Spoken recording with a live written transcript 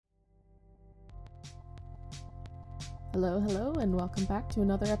Hello, and welcome back to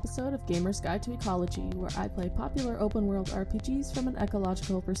another episode of Gamer's Guide to Ecology, where I play popular open-world RPGs from an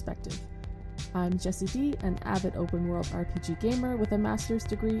ecological perspective. I'm Jessie D, an avid open-world RPG gamer with a master's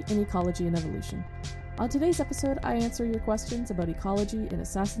degree in ecology and evolution. On today's episode, I answer your questions about ecology in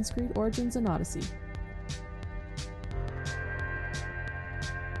Assassin's Creed Origins and Odyssey.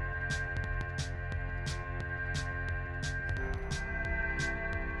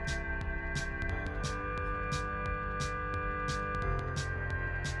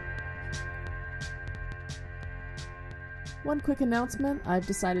 One quick announcement, I've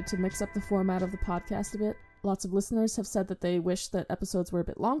decided to mix up the format of the podcast a bit. Lots of listeners have said that they wish that episodes were a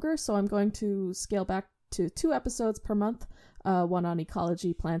bit longer, so I'm going to scale back to 2 episodes per month, one on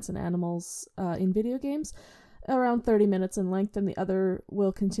ecology, plants, and animals in video games, around 30 minutes in length, and the other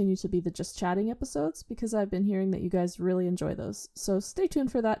will continue to be the just chatting episodes, because I've been hearing that you guys really enjoy those. So stay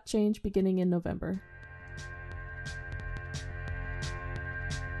tuned for that change beginning in November.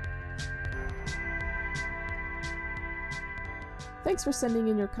 Thanks for sending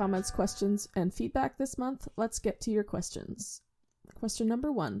in your comments, questions, and feedback this month. Let's get to your questions. Question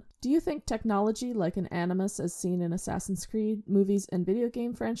number 1. Do you think technology like an Animus as seen in Assassin's Creed, movies, and video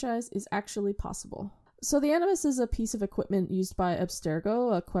game franchise is actually possible? So the Animus is a piece of equipment used by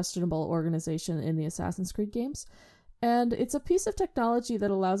Abstergo, a questionable organization in the Assassin's Creed games. And it's a piece of technology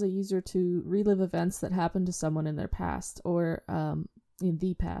that allows a user to relive events that happened to someone in their past, or in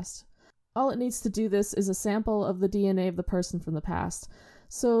the past. All it needs to do this is a sample of the DNA of the person from the past,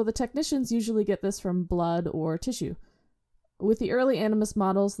 so the technicians usually get this from blood or tissue. With the early Animus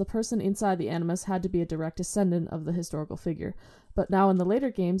models, the person inside the Animus had to be a direct descendant of the historical figure, but now in the later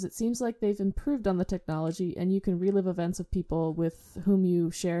games it seems like they've improved on the technology and you can relive events of people with whom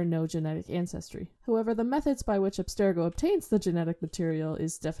you share no genetic ancestry. However, the methods by which Abstergo obtains the genetic material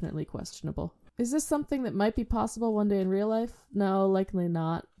is definitely questionable. Is this something that might be possible one day in real life? No, likely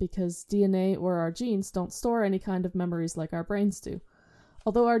not, because DNA or our genes don't store any kind of memories like our brains do.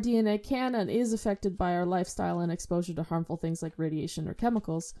 Although our DNA can and is affected by our lifestyle and exposure to harmful things like radiation or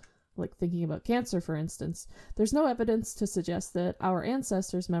chemicals, like thinking about cancer for instance, there's no evidence to suggest that our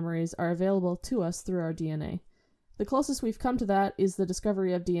ancestors' memories are available to us through our DNA. The closest we've come to that is the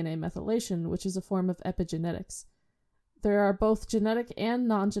discovery of DNA methylation, which is a form of epigenetics. There are both genetic and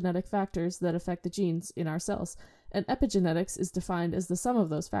non-genetic factors that affect the genes in our cells, and epigenetics is defined as the sum of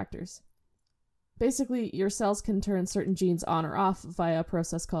those factors. Basically, your cells can turn certain genes on or off via a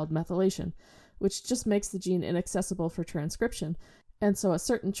process called methylation, which just makes the gene inaccessible for transcription, and so a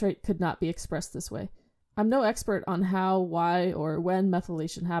certain trait could not be expressed this way. I'm no expert on how, why, or when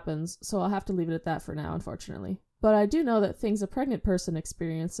methylation happens, so I'll have to leave it at that for now, unfortunately. But I do know that things a pregnant person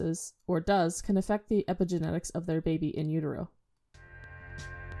experiences, or does, can affect the epigenetics of their baby in utero.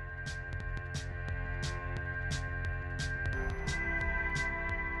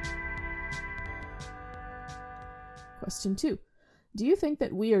 Question 2. Do you think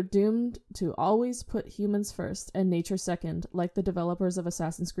that we are doomed to always put humans first and nature second, like the developers of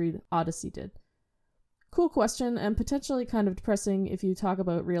Assassin's Creed Odyssey did? Cool question, and potentially kind of depressing if you talk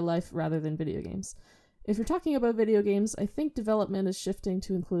about real life rather than video games. If you're talking about video games, I think development is shifting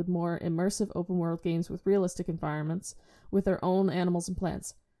to include more immersive open-world games with realistic environments, with their own animals and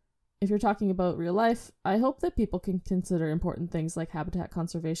plants. If you're talking about real life, I hope that people can consider important things like habitat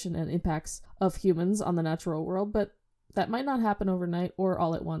conservation and impacts of humans on the natural world, but that might not happen overnight or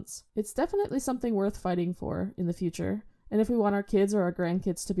all at once. It's definitely something worth fighting for in the future, and if we want our kids or our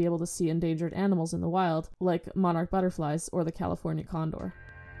grandkids to be able to see endangered animals in the wild, like monarch butterflies or the California condor.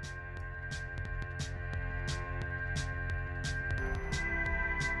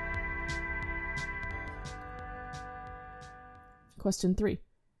 Question 3.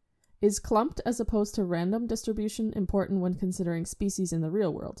 Is clumped as opposed to random distribution important when considering species in the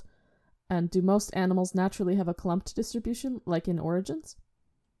real world? And do most animals naturally have a clumped distribution, like in Origins?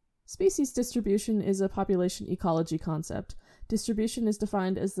 Species distribution is a population ecology concept. Distribution is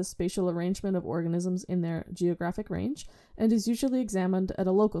defined as the spatial arrangement of organisms in their geographic range, and is usually examined at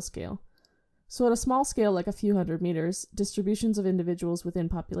a local scale. So at a small scale, like a few hundred meters, distributions of individuals within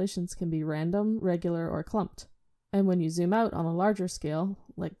populations can be random, regular, or clumped. And when you zoom out on a larger scale,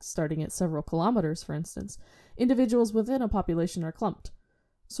 like starting at several kilometers for instance, individuals within a population are clumped.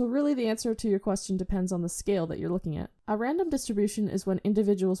 So really the answer to your question depends on the scale that you're looking at. A random distribution is when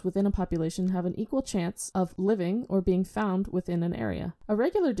individuals within a population have an equal chance of living or being found within an area. A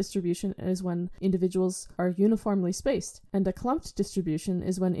regular distribution is when individuals are uniformly spaced, and a clumped distribution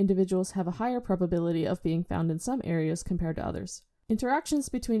is when individuals have a higher probability of being found in some areas compared to others. Interactions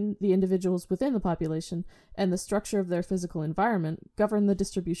between the individuals within the population and the structure of their physical environment govern the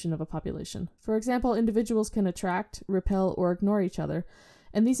distribution of a population. For example, individuals can attract, repel, or ignore each other,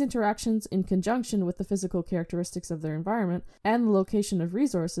 and these interactions, in conjunction with the physical characteristics of their environment and the location of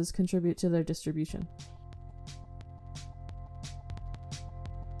resources, contribute to their distribution.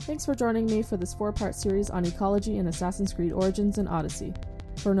 Thanks for joining me for this 4-part series on ecology in Assassin's Creed Origins and Odyssey.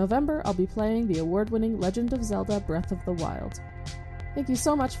 For November, I'll be playing the award-winning Legend of Zelda Breath of the Wild. Thank you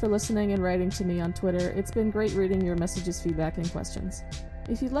so much for listening and writing to me on Twitter. It's been great reading your messages, feedback, and questions.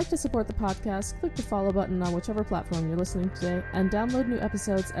 If you'd like to support the podcast, click the follow button on whichever platform you're listening today and download new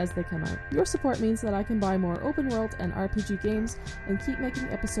episodes as they come out. Your support means that I can buy more open world and RPG games and keep making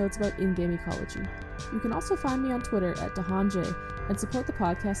episodes about in-game ecology. You can also find me on Twitter at DahanJ and support the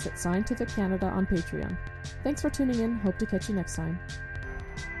podcast at Scientific Canada on Patreon. Thanks for tuning in. Hope to catch you next time.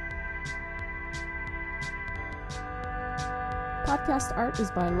 Podcast art is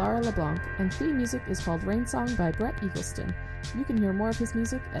by Lara LeBlanc, and theme music is called Rain Song by Brett Eagleston. You can hear more of his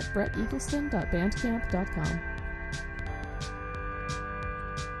music at bretteagleston.bandcamp.com.